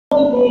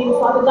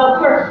Father God.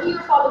 We are here,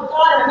 Father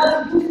God, on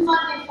another Youth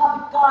Sunday,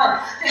 Father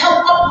God, to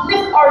help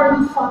uplift our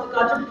youth, Father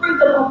God, to bring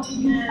them up to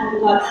you, Father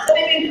God, that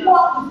they may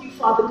walk with you,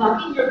 Father God,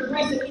 in your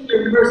grace and in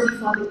your mercy,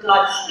 Father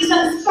God. We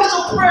send a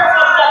special prayer,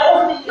 Father God,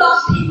 over the young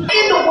people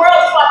in the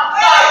world, Father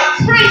God.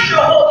 We praise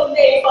your holy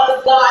name, Father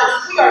God.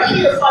 We are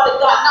here, Father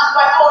God, not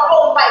by our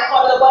own might,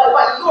 Father God, but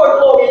by your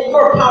glory and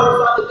your power,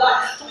 Father God.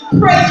 So we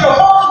praise your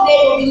holy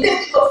name and we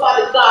lift you up,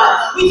 Father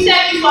God. We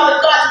thank you, Father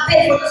God,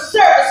 today for the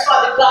service,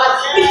 Father God.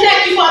 We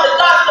thank you, Father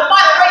God, for the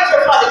moderator,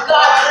 Father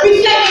God.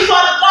 We thank you,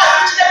 Father God, for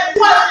each and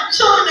every one of the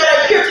children that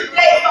are here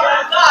today,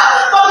 Father God.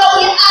 Father God,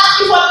 we ask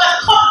you, Father God, to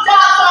come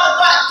down, Father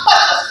God, and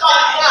touch us,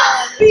 Father God.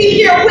 Be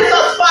here with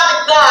us, Father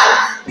God.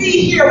 Be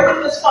here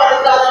with us, Father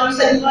God. And you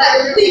said you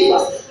never leave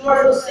us nor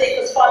forsake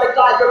us, Father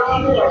God. Your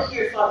people are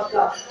here, Father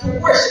God, to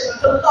worship you,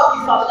 to love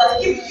you, Father God,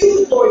 to give you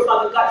the glory,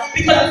 Father God,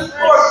 because it's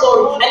your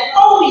glory and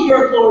only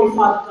your glory,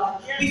 Father God.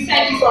 We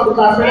thank you, Father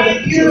God, for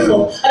another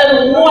beautiful,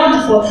 another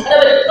wonderful,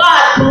 another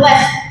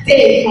God-blessed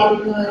day,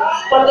 Father God.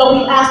 Father God, we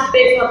ask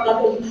today, Father God,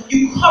 that you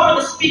cover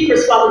the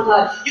speakers, Father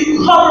God.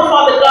 You cover,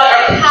 Father God,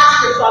 our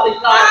pastor, Father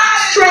God.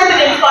 Strengthen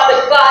him, Father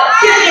God.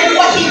 Give him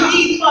what he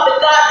needs, Father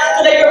God, so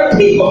that your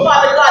people,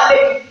 Father God, may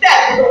be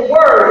fed with the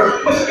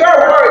word, with your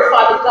word,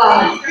 Father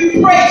God.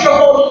 We praise your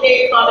holy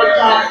name, Father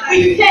God.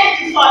 We thank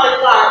you, Father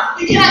God.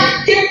 We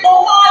cannot get go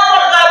on,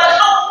 Father God, but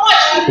how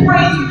much we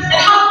praise you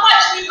and how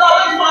much we love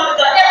you, Father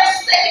God. Every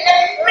second,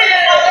 every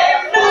minute,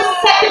 every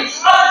millisecond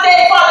of the day,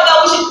 Father God,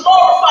 we should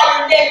glorify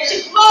your name. We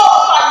should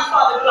glorify you,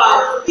 Father God.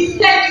 We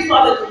thank you,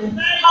 Father God.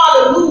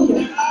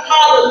 Hallelujah.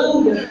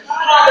 Hallelujah.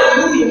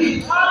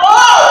 Hallelujah.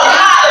 Oh,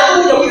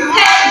 hallelujah. We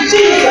thank you,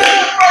 Jesus,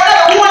 for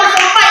another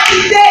wonderful, mighty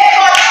day,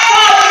 Father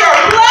God. We are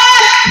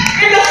blessed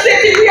in the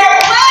city. We are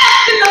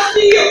blessed in the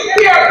field.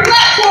 We are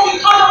blessed when we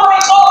come and when we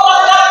go,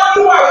 Father God, when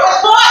you are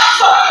with us.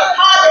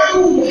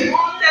 Hallelujah.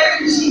 Thank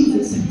you,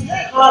 Jesus.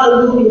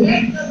 Hallelujah.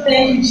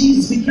 Thank you,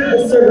 Jesus. We give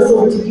this service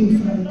over to you,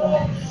 Father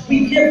God. We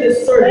give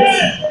this service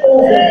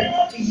over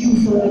to you,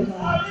 Father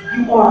God.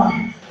 You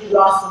are the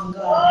awesome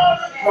God.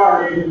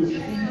 Hallelujah.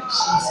 Thank you,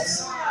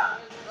 Jesus.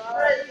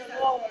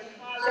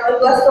 Shall we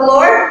bless the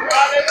Lord?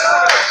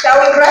 Shall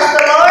we bless the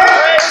Lord?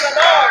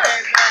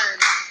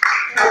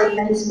 Harvey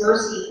and his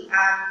mercy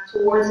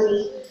towards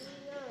me.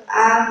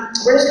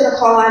 We're just going to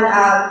call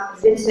on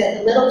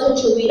Vincent Littleton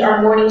to read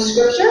our morning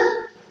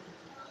scripture.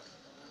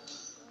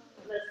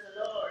 Bless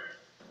the Lord.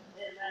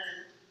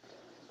 Amen.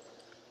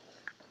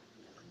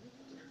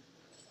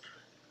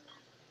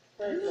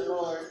 Praise the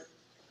Lord.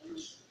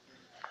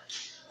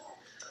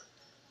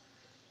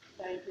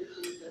 Thank you,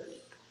 Jesus.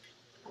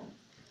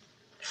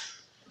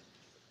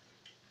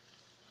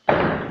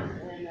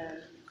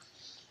 Amen.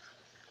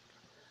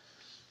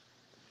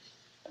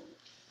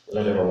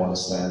 Let everyone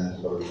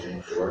stand for the reading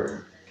of the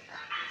word.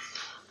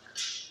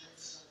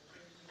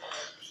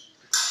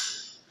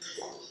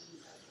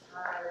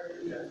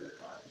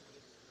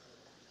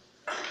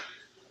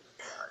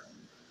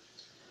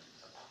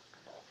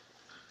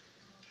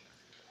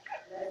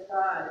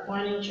 Good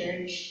morning,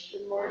 church.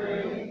 Good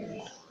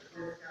morning.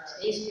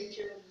 Today's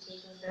scripture will be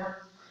taken from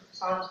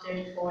Psalms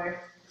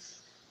 34.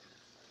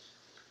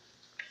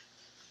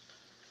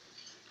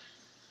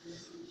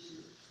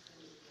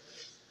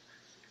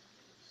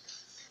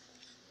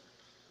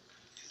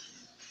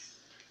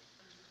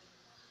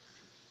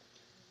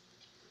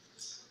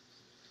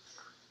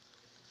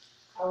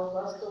 I will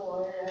bless the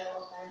Lord at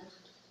all times.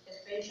 His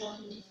praise shall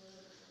continually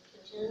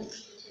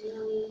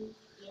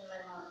be in my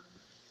mouth.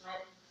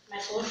 My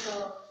soul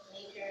shall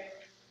make her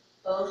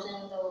boast in the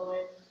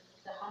Lord.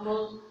 The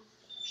humble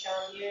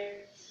shall hear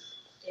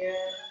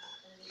thereof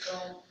and be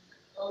glad.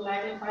 O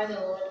magnify the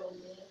Lord with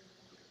me,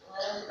 and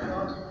let us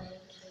exalt his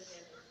name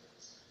together.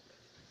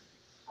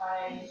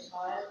 I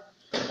sought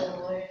the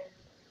Lord,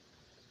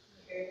 he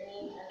heard me,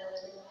 and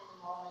delivered me from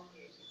all my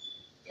fears.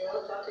 They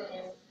looked up to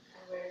him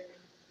and were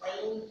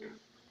lightened,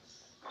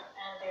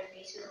 and their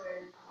faces were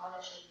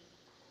ashamed.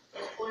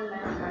 This poor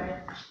man cried,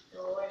 the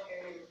Lord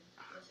heard him,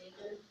 and saved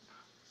him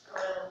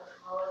out of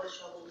all his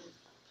troubles.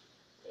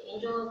 The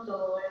angel of the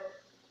Lord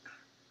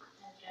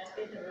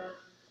encampeth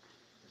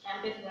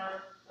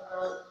round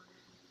about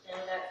them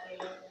that fear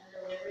him, and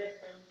delivereth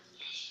them.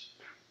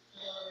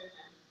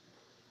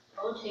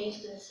 O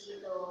taste and see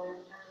the Lord,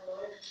 and the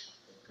Lord is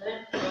good.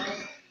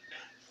 Blessed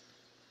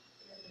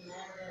is the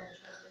man that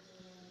trusteth in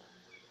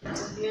him.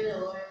 Who fear the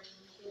Lord,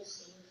 he is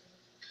saved,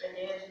 for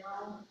there is no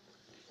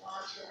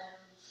want to them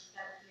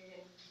that fear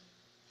him.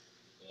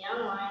 The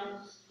young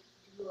lions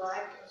do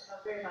lack and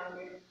suffer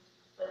hunger,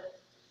 but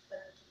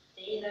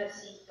they that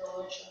seek the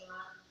Lord shall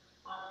not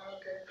want any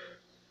good thing.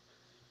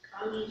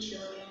 Come, ye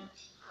children,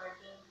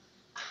 hearken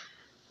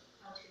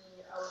unto me.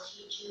 I will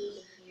teach you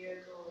the fear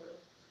of the Lord.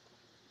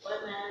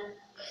 What man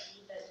is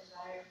he that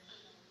desireth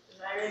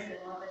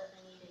and loveth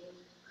many days,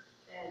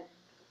 that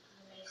he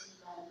may see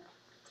God?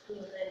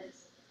 Who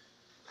lives?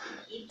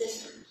 Keep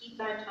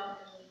thy tongue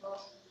from evil,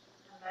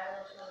 and thy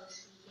lips from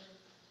speaking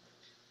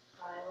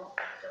vile.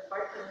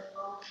 Depart from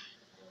evil,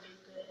 and do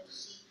good.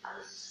 Seek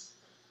peace,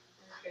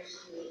 and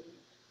pursue it.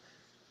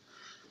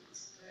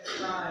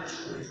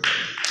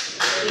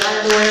 We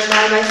honor the word of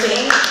God by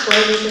saying,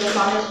 "Glory be to the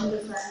Father, to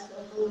the Son, and to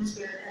the Holy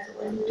Spirit, as it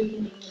was in the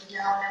beginning, is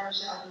now, and ever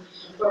shall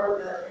be,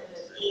 forever and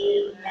ever."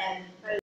 Amen.